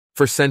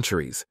For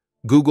centuries,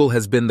 Google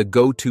has been the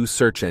go-to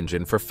search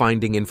engine for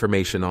finding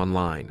information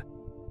online.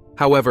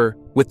 However,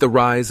 with the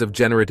rise of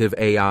generative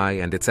AI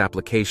and its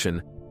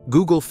application,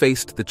 Google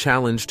faced the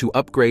challenge to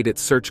upgrade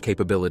its search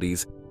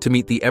capabilities to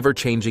meet the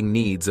ever-changing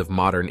needs of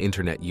modern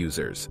internet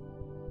users.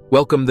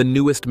 Welcome the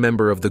newest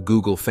member of the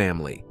Google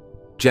family,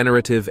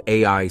 Generative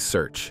AI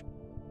Search.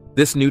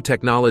 This new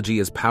technology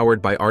is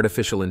powered by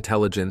artificial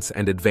intelligence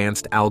and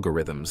advanced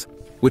algorithms,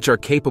 which are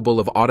capable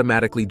of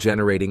automatically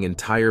generating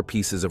entire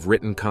pieces of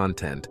written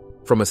content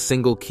from a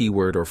single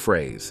keyword or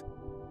phrase.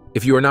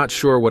 If you are not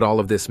sure what all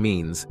of this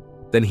means,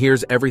 then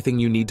here's everything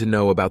you need to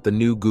know about the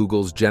new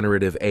Google's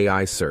Generative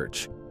AI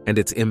Search and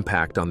its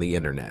impact on the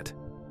internet.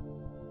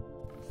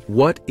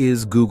 What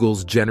is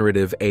Google's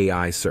Generative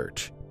AI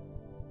Search?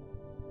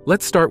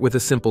 Let's start with a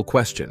simple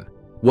question.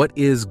 What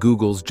is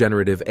Google's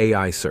Generative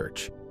AI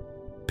Search?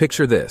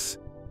 Picture this.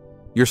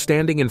 You're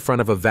standing in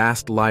front of a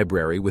vast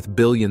library with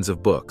billions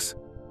of books.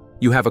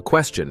 You have a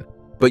question,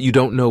 but you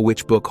don't know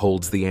which book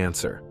holds the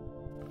answer.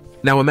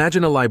 Now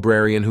imagine a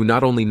librarian who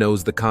not only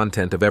knows the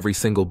content of every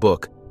single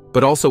book,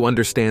 but also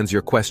understands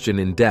your question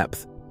in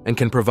depth and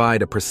can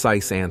provide a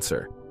precise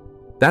answer.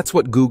 That's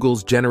what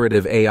Google's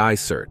Generative AI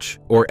Search,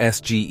 or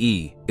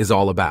SGE, is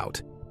all about.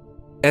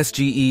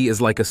 SGE is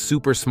like a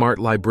super smart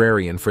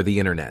librarian for the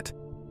internet.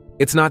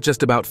 It's not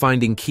just about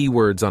finding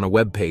keywords on a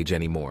web page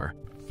anymore.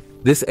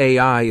 This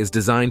AI is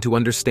designed to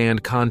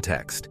understand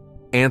context,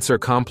 answer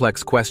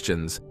complex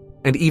questions,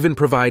 and even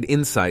provide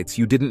insights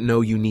you didn't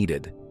know you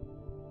needed.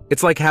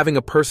 It's like having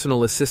a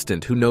personal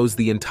assistant who knows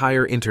the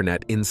entire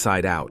internet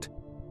inside out.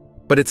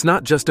 But it's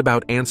not just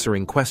about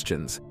answering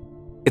questions.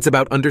 It's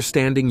about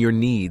understanding your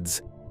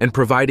needs and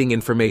providing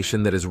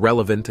information that is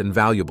relevant and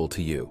valuable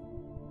to you.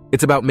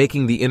 It's about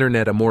making the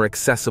internet a more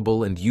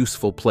accessible and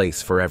useful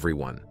place for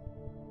everyone.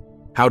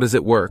 How does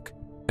it work,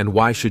 and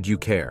why should you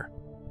care?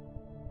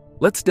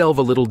 Let's delve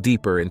a little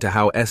deeper into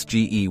how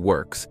SGE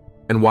works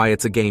and why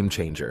it's a game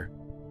changer.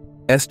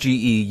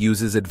 SGE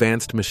uses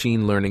advanced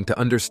machine learning to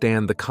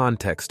understand the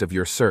context of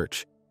your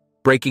search,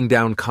 breaking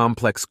down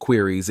complex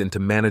queries into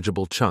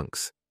manageable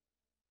chunks.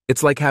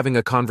 It's like having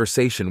a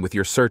conversation with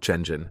your search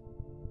engine.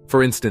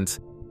 For instance,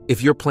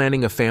 if you're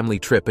planning a family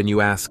trip and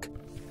you ask,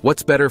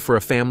 "What's better for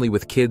a family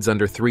with kids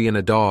under 3 and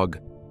a dog,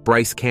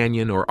 Bryce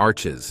Canyon or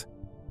Arches?"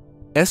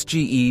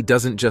 SGE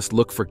doesn't just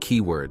look for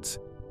keywords.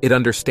 It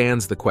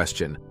understands the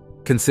question,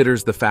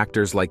 considers the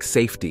factors like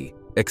safety,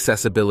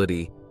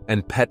 accessibility,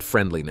 and pet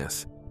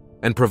friendliness,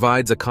 and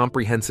provides a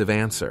comprehensive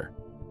answer.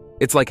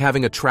 It's like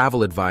having a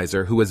travel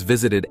advisor who has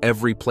visited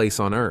every place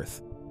on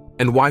Earth.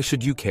 And why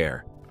should you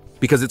care?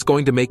 Because it's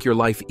going to make your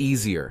life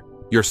easier,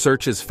 your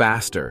searches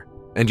faster,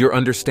 and your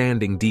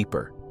understanding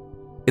deeper.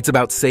 It's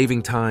about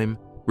saving time,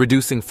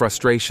 reducing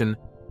frustration,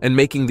 and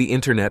making the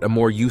internet a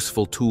more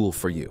useful tool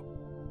for you.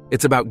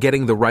 It's about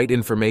getting the right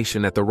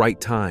information at the right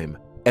time,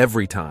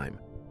 every time.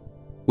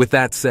 With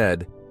that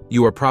said,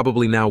 you are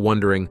probably now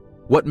wondering,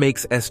 what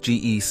makes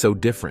SGE so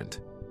different?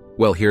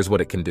 Well, here's what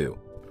it can do.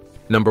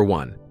 Number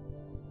 1.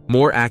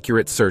 More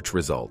accurate search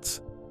results.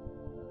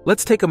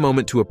 Let's take a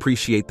moment to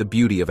appreciate the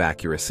beauty of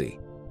accuracy.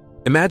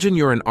 Imagine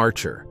you're an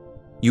archer.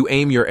 You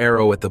aim your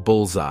arrow at the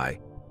bullseye,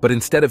 but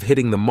instead of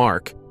hitting the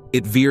mark,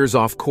 it veers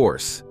off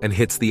course and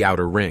hits the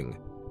outer ring.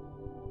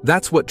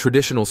 That's what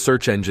traditional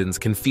search engines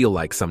can feel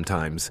like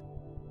sometimes.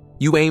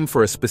 You aim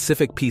for a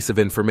specific piece of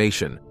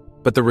information,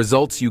 but the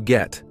results you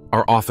get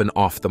are often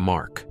off the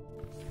mark.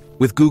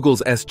 With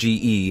Google's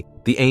SGE,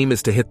 the aim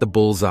is to hit the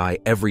bullseye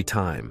every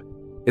time.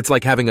 It's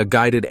like having a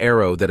guided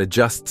arrow that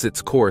adjusts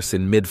its course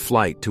in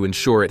mid-flight to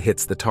ensure it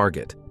hits the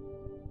target.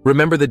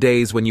 Remember the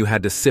days when you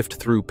had to sift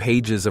through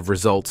pages of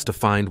results to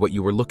find what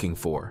you were looking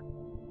for?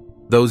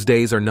 Those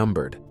days are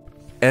numbered.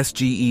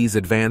 SGE's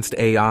advanced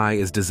AI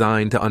is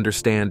designed to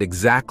understand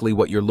exactly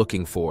what you're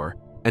looking for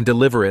and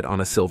deliver it on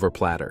a silver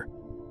platter.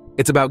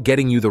 It's about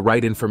getting you the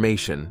right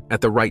information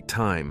at the right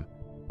time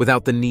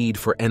without the need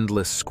for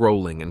endless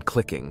scrolling and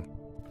clicking.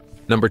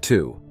 Number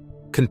 2,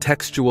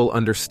 contextual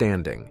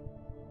understanding.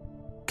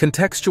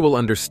 Contextual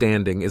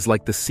understanding is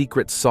like the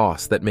secret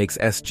sauce that makes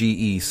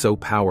SGE so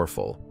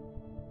powerful.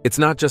 It's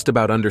not just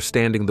about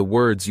understanding the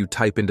words you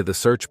type into the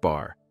search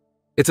bar.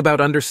 It's about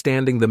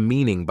understanding the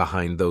meaning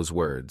behind those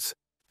words.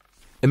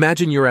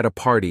 Imagine you're at a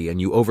party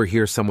and you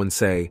overhear someone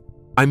say,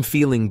 "I'm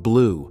feeling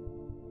blue."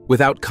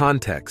 Without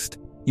context,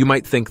 you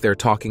might think they're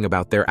talking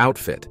about their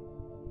outfit.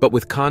 But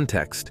with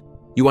context,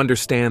 you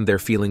understand they're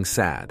feeling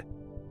sad.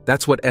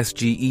 That's what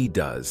SGE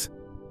does.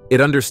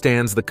 It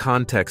understands the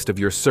context of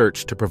your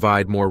search to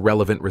provide more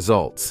relevant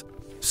results.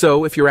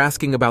 So if you're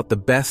asking about the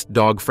best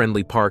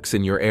dog-friendly parks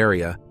in your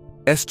area,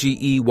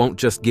 SGE won't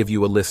just give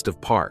you a list of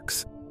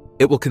parks.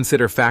 It will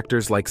consider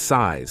factors like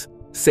size,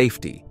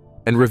 safety,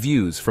 and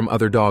reviews from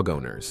other dog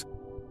owners.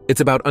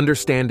 It's about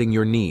understanding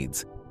your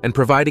needs and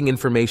providing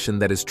information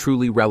that is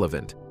truly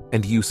relevant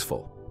and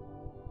useful.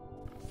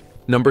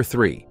 Number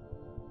 3,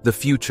 the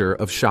future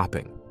of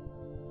shopping.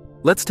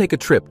 Let's take a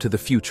trip to the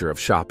future of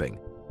shopping.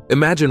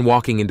 Imagine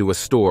walking into a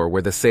store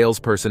where the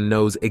salesperson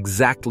knows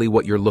exactly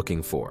what you're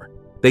looking for.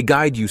 They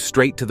guide you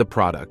straight to the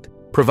product,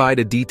 provide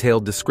a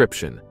detailed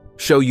description,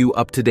 show you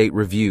up-to-date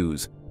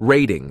reviews,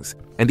 ratings,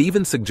 and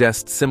even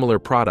suggest similar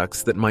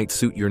products that might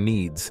suit your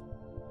needs.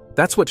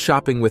 That's what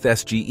shopping with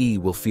SGE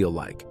will feel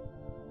like.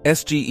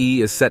 SGE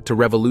is set to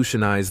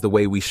revolutionize the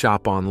way we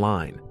shop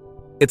online.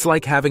 It's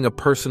like having a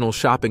personal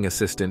shopping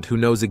assistant who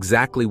knows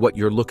exactly what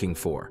you're looking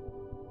for.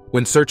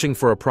 When searching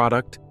for a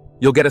product,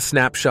 you'll get a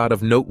snapshot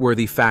of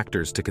noteworthy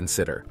factors to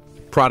consider: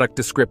 product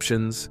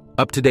descriptions,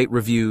 up-to-date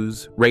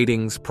reviews,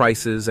 ratings,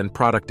 prices, and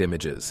product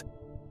images.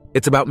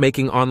 It's about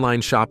making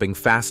online shopping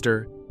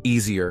faster,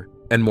 easier,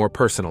 and more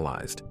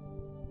personalized.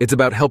 It's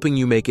about helping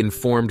you make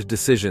informed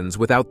decisions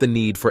without the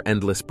need for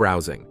endless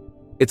browsing.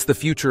 It's the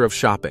future of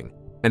shopping,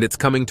 and it's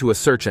coming to a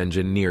search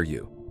engine near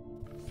you.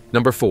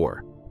 Number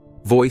 4.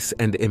 Voice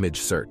and image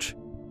search.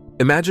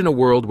 Imagine a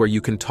world where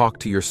you can talk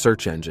to your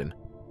search engine,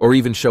 or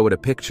even show it a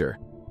picture,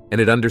 and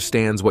it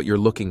understands what you're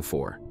looking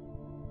for.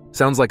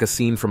 Sounds like a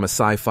scene from a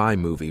sci-fi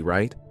movie,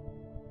 right?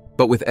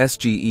 But with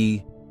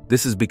SGE,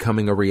 this is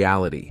becoming a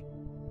reality.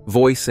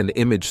 Voice and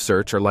image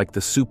search are like the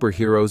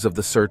superheroes of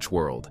the search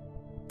world.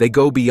 They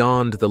go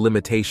beyond the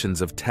limitations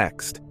of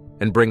text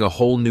and bring a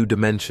whole new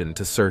dimension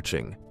to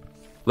searching.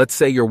 Let's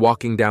say you're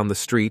walking down the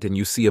street and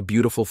you see a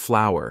beautiful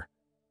flower.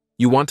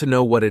 You want to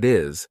know what it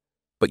is,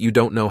 but you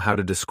don't know how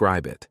to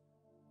describe it.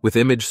 With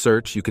image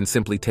search, you can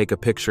simply take a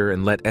picture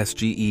and let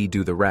SGE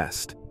do the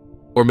rest.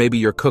 Or maybe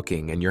you're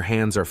cooking and your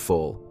hands are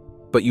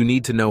full, but you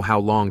need to know how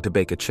long to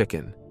bake a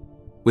chicken.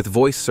 With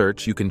voice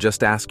search, you can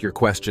just ask your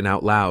question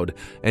out loud,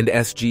 and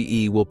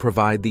SGE will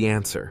provide the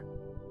answer.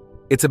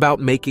 It's about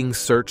making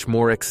search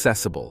more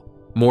accessible,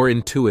 more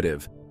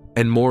intuitive,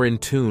 and more in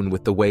tune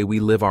with the way we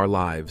live our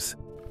lives.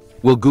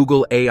 Will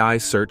Google AI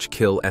search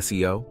kill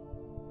SEO?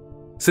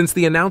 Since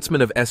the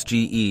announcement of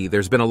SGE,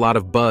 there's been a lot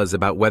of buzz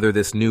about whether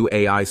this new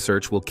AI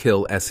search will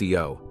kill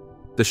SEO.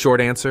 The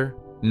short answer?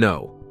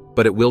 No,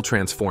 but it will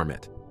transform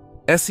it.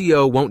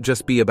 SEO won't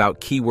just be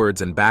about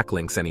keywords and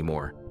backlinks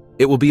anymore.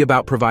 It will be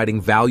about providing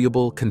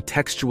valuable,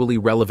 contextually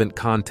relevant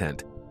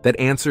content that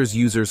answers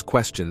users'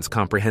 questions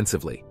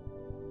comprehensively.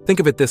 Think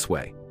of it this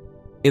way.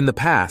 In the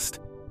past,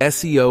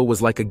 SEO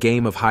was like a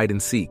game of hide and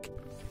seek.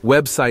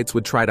 Websites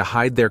would try to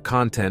hide their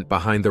content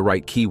behind the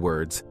right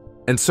keywords,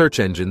 and search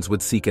engines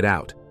would seek it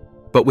out.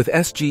 But with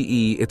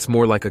SGE, it's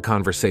more like a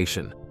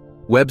conversation.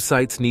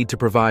 Websites need to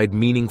provide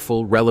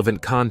meaningful,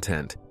 relevant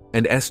content,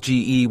 and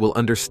SGE will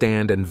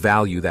understand and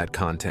value that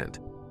content.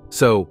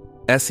 So,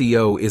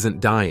 SEO isn't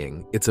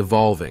dying, it's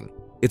evolving.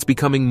 It's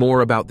becoming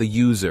more about the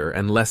user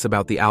and less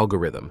about the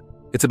algorithm.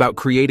 It's about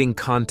creating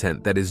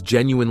content that is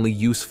genuinely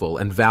useful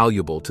and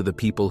valuable to the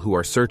people who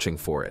are searching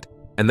for it.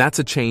 And that's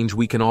a change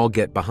we can all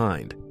get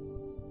behind.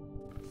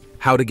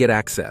 How to get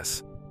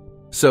access.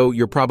 So,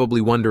 you're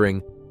probably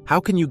wondering, how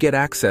can you get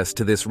access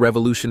to this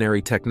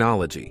revolutionary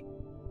technology?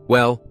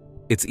 Well,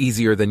 it's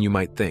easier than you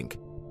might think.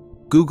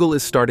 Google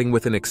is starting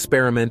with an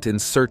experiment in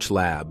Search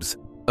Labs,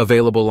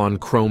 available on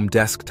Chrome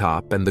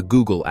desktop and the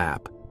Google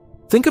app.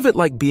 Think of it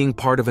like being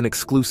part of an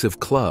exclusive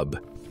club.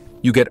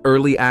 You get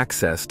early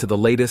access to the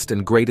latest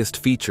and greatest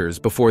features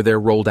before they're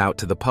rolled out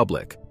to the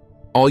public.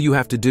 All you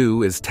have to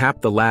do is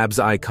tap the Labs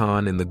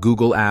icon in the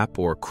Google app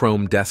or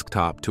Chrome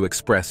desktop to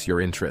express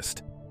your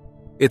interest.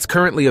 It's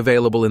currently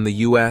available in the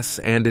US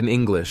and in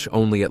English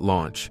only at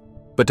launch.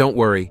 But don't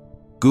worry,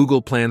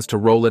 Google plans to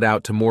roll it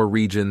out to more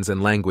regions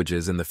and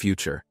languages in the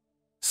future.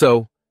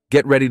 So,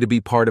 get ready to be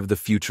part of the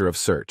future of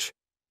search.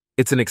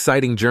 It's an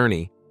exciting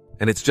journey,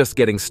 and it's just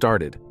getting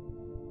started.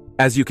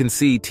 As you can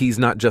see, T's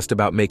not just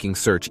about making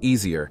search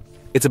easier,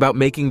 it's about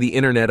making the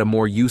internet a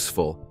more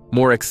useful,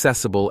 more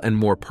accessible, and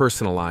more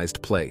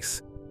personalized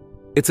place.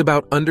 It's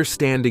about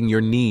understanding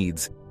your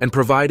needs and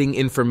providing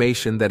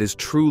information that is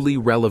truly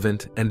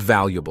relevant and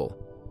valuable.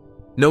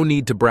 No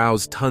need to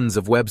browse tons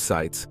of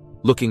websites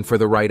looking for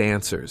the right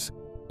answers,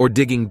 or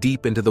digging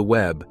deep into the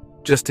web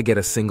just to get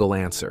a single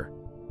answer.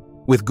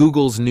 With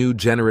Google's new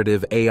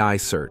Generative AI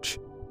Search,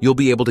 you'll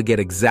be able to get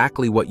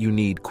exactly what you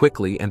need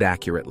quickly and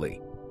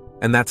accurately.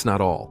 And that's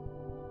not all.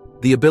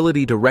 The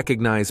ability to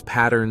recognize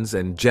patterns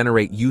and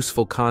generate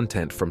useful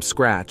content from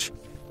scratch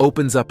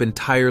opens up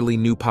entirely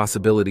new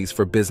possibilities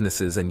for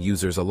businesses and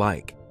users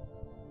alike.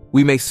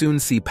 We may soon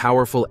see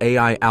powerful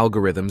AI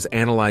algorithms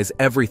analyze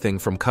everything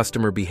from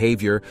customer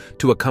behavior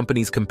to a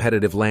company's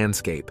competitive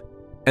landscape,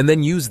 and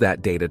then use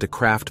that data to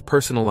craft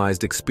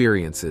personalized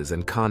experiences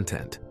and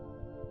content.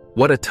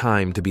 What a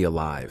time to be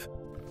alive.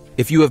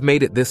 If you have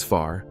made it this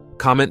far,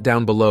 comment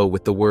down below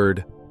with the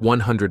word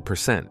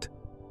 100%,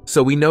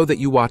 so we know that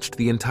you watched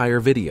the entire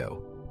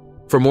video.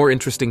 For more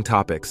interesting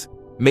topics,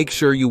 make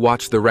sure you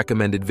watch the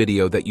recommended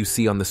video that you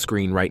see on the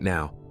screen right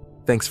now.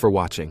 Thanks for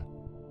watching.